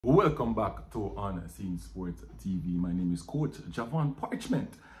Welcome back to On Scene Sports TV. My name is Coach Javon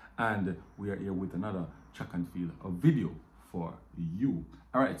Parchment, and we are here with another track and field video for you.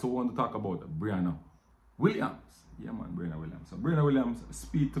 All right, so we want to talk about Briana Williams. Yeah, man, Briana Williams. So Briana Williams,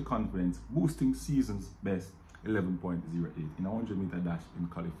 speed to confidence, boosting season's best 11.08 in a 100-meter dash in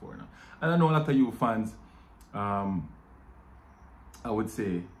California. And I know a lot of you fans, I would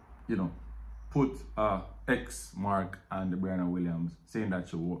say, put a X mark on the Briana Williams, saying that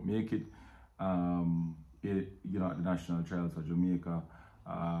she won't make it. At the national trials for Jamaica,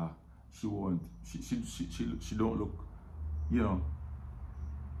 she won't. She don't look,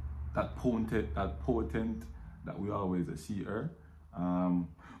 that potent that we always see her. A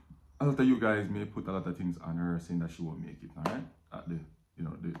lot of you guys may put a lot of things on her, saying that she won't make it. All right,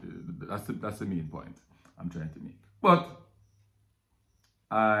 that's the main point I'm trying to make. But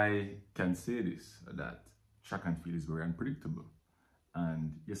I can say this, that track and field is very unpredictable.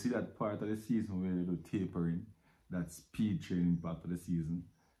 And you see that part of the season where they do tapering, that speed training part of the season.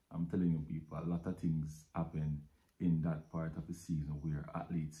 I'm telling you people, a lot of things happen in that part of the season where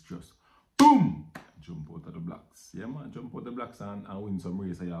athletes just, boom, jump out of the blocks. Yeah, man, jump out of the blocks and win some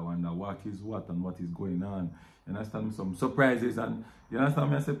race. And you wonder what is what and what is going on. You understand? Some surprises, and you understand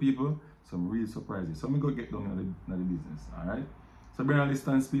me, I say, people? Some real surprises. So I'm going to get down in the business, all right? So Briana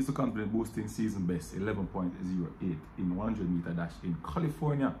Williams speeds to confidence, boosting season best 11.08 in 100-meter dash in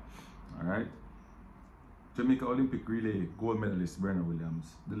California. All right. Jamaica Olympic relay gold medalist Briana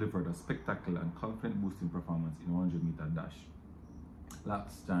Williams delivered a spectacular and confident boosting performance in 100-meter dash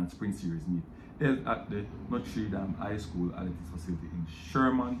last chance sprint series meet held at the Notre Dame High School athletics facility in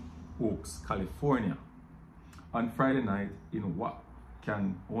Sherman Oaks, California on Friday night in what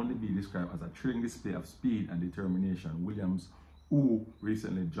can only be described as a thrilling display of speed and determination. Williams, who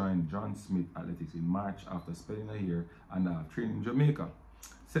recently joined John Smith Athletics in March after spending a year and a half training in Jamaica,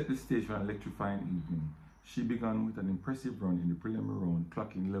 set the stage for an electrifying evening. She began with an impressive run in the preliminary round,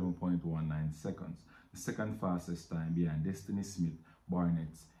 clocking 11.19 seconds, the second fastest time behind Destiny Smith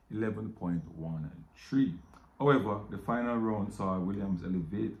Barnett's 11.13. However, the final round saw Williams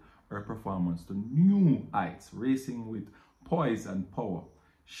elevate her performance to new heights, racing with poise and power.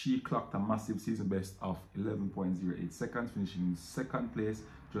 She clocked a massive season best of 11.08 seconds, finishing in second place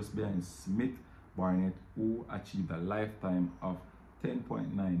just behind Smith Barnett, who achieved a lifetime of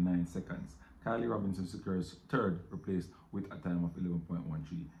 10.99 seconds. Kylie Robinson secures third, replaced with a time of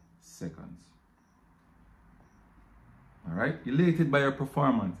 11.13 seconds. All right, elated by her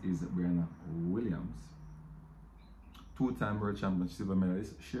performance is Briana Williams. Two-time world champion silver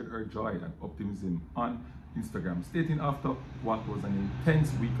medalist shared her joy and optimism on Instagram, stating, after what was an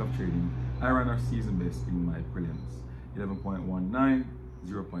intense week of training, I ran our season best in my prelims, 11.19,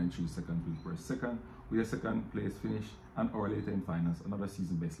 0.3 seconds per second, with a second place finish. An hour later in finals, another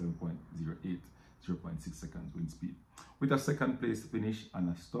season best 11.08, 0.6 seconds wind speed, with a second place finish and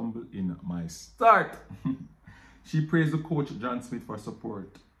a stumble in my start. She praised the coach John Smith for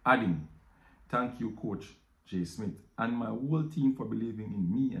support, adding, "Thank you, Coach J. Smith, and my whole team for believing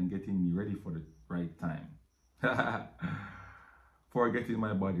in me and getting me ready for the right time." For getting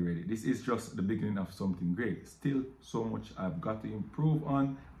my body ready. This is just the beginning of something great. Still so much I've got to improve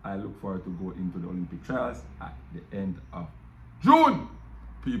on. I look forward to go into the Olympic trials at the end of June.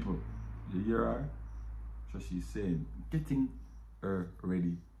 People, you hear her? So she's saying, getting her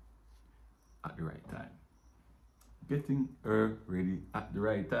ready at the right time. Getting her ready at the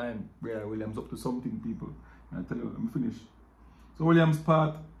right time. Briana Williams up to something, people. And I tell you, let me finish. So Williams'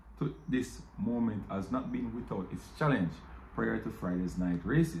 path to this moment has not been without its challenge. Prior to Friday's night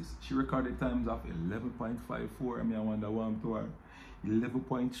races, she recorded times of 11.54. I mean, I wonder what I'm to her.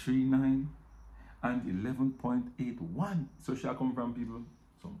 11.39 and 11.81. So she'll come from people,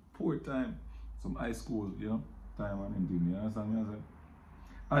 some poor time, some high school, time and anything. You understand me?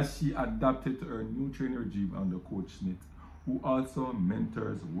 As she adapted to her new training regime under Coach Smith, who also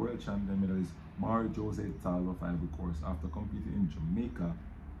mentors world champion medalist Mari Jose Tal of Ivory Coast after competing in Jamaica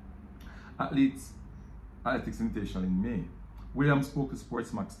Athletics Invitational in May. Williams spoke to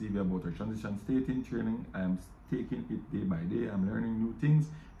Sports Max TV about her transition, stating, "Training, I am taking it day by day. I'm learning new things.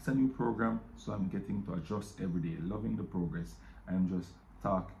 It's a new program, so I'm getting to adjust every day. Loving the progress. I'm just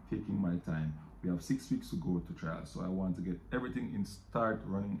taking my time. We have 6 weeks to go to trials, so I want to get everything in start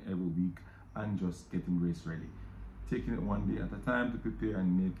running every week and just getting race ready. Taking it one day at a time to prepare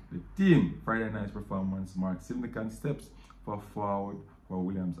and make the team." Friday night's performance marked significant steps forward for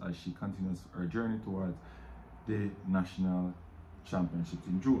Williams as she continues her journey towards the national championships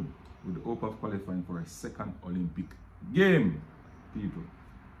in June, with the hope of qualifying for a second Olympic game, people.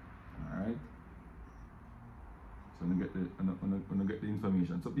 All right. So when I get the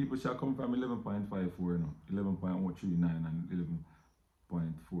information. So people shall come from 11.54 now, 11.039 and 11.47,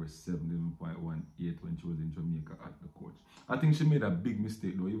 11.18 when she was in Jamaica at the coach. I think she made a big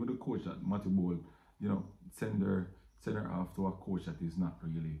mistake though. Even the coach at Matthew Ball, you know, send her off to a coach that is not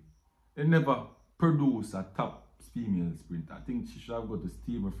really. It never produced a top female sprinter. I think she should have got to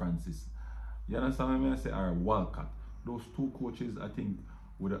Stephen Francis. You understand what I say? Or Walcott. Those two coaches, I think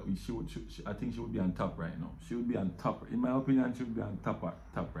I think she would be on top right now. She would be on top. In my opinion, she would be on top right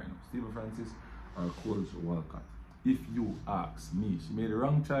now. Stephen Francis or Coach Walcott. If you ask me, she made the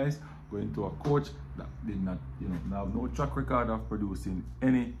wrong choice going to a coach that did not, you know, have no track record of producing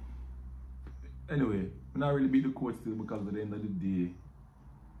any. Anyway, we not really beat the coach still because at the end of the day,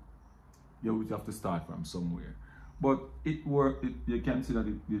 you would have to start from somewhere. But it worked. You can see that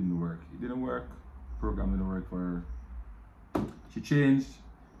it didn't work. It didn't work. Program didn't work for her. She changed.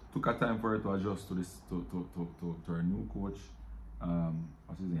 Took a time for her to adjust to this to her new coach.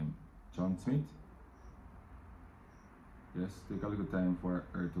 What's his name? John Smith. Yes, take a little time for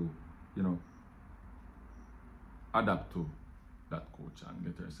her to, you know, adapt to that coach and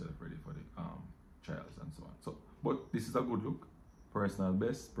get herself ready for the trials and so on. So, but this is a good look. Personal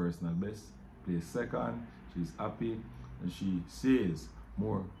best, place second. She's happy and she says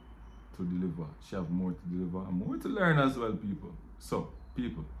more to deliver. She have more to deliver and more to learn as well, people. So,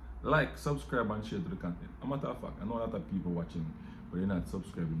 people, like, subscribe and share to the content. As a matter of fact, I know a lot of people watching, but they're not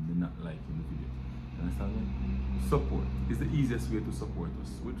subscribing, they're not liking the video. You understand me? Support is the easiest way to support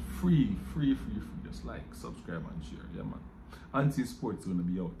us with free. Just like, subscribe and share. Yeah, man. Anti Sports is gonna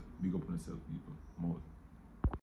be out. Big up on yourself, people. More.